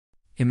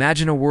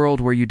Imagine a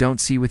world where you don't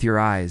see with your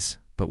eyes,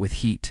 but with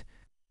heat.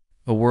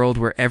 A world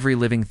where every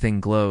living thing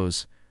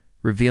glows,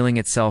 revealing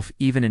itself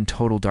even in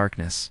total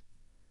darkness.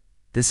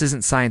 This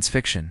isn't science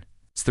fiction.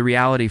 It's the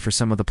reality for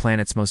some of the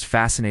planet's most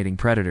fascinating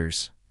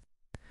predators.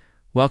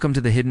 Welcome to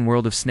the hidden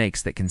world of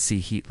snakes that can see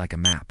heat like a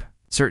map.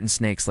 Certain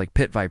snakes, like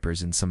pit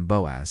vipers and some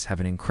boas,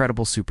 have an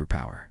incredible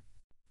superpower.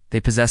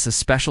 They possess a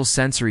special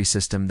sensory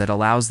system that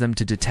allows them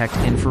to detect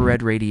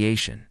infrared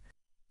radiation.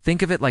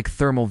 Think of it like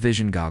thermal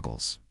vision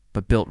goggles,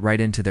 but built right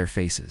into their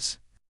faces.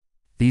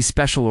 These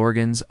special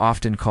organs,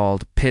 often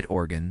called pit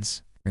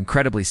organs, are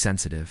incredibly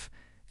sensitive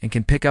and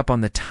can pick up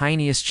on the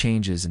tiniest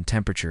changes in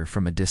temperature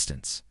from a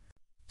distance.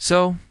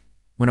 So,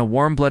 when a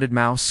warm-blooded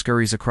mouse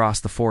scurries across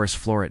the forest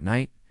floor at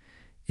night,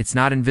 it's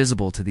not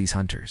invisible to these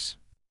hunters.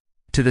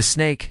 To the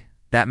snake,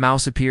 that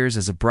mouse appears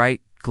as a bright,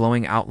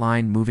 glowing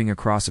outline moving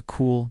across a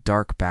cool,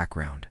 dark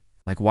background,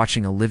 like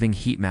watching a living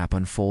heat map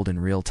unfold in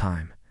real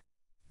time.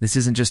 This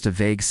isn't just a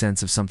vague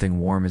sense of something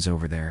warm is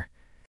over there.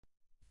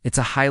 It's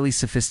a highly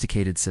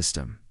sophisticated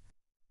system.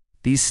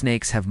 These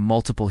snakes have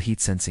multiple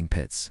heat-sensing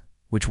pits,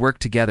 which work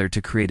together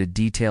to create a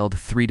detailed,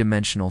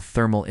 three-dimensional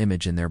thermal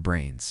image in their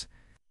brains.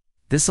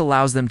 This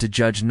allows them to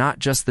judge not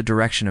just the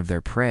direction of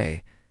their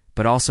prey,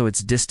 but also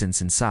its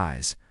distance and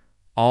size,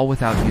 all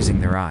without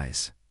using their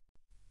eyes.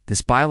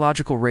 This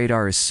biological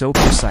radar is so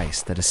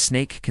precise that a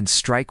snake can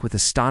strike with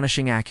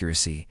astonishing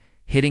accuracy,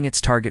 hitting its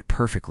target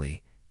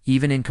perfectly,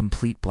 even in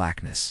complete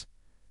blackness.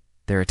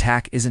 Their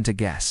attack isn't a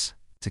guess.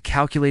 It's a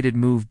calculated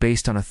move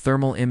based on a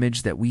thermal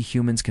image that we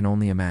humans can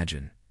only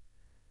imagine.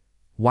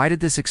 Why did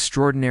this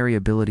extraordinary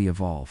ability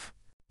evolve?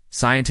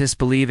 Scientists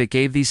believe it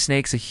gave these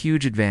snakes a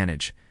huge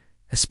advantage,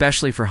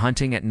 especially for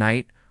hunting at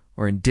night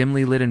or in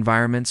dimly lit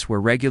environments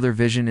where regular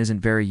vision isn't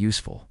very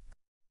useful.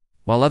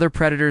 While other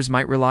predators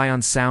might rely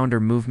on sound or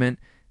movement,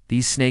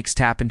 these snakes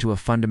tap into a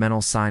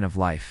fundamental sign of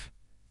life: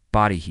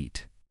 body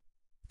heat.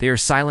 They are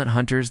silent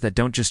hunters that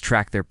don't just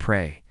track their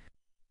prey.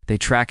 They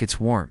track its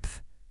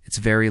warmth, its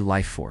very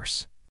life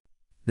force.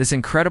 This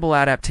incredible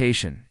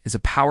adaptation is a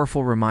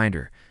powerful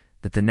reminder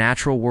that the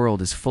natural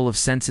world is full of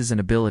senses and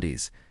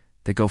abilities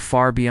that go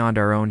far beyond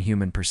our own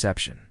human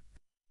perception.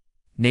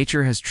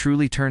 Nature has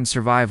truly turned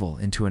survival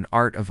into an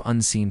art of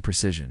unseen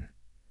precision.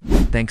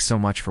 Thanks so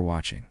much for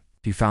watching.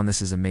 If you found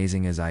this as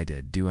amazing as I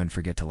did, don't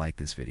forget to like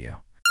this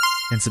video.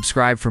 And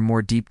subscribe for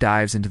more deep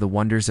dives into the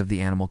wonders of the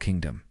animal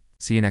kingdom.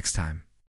 See you next time.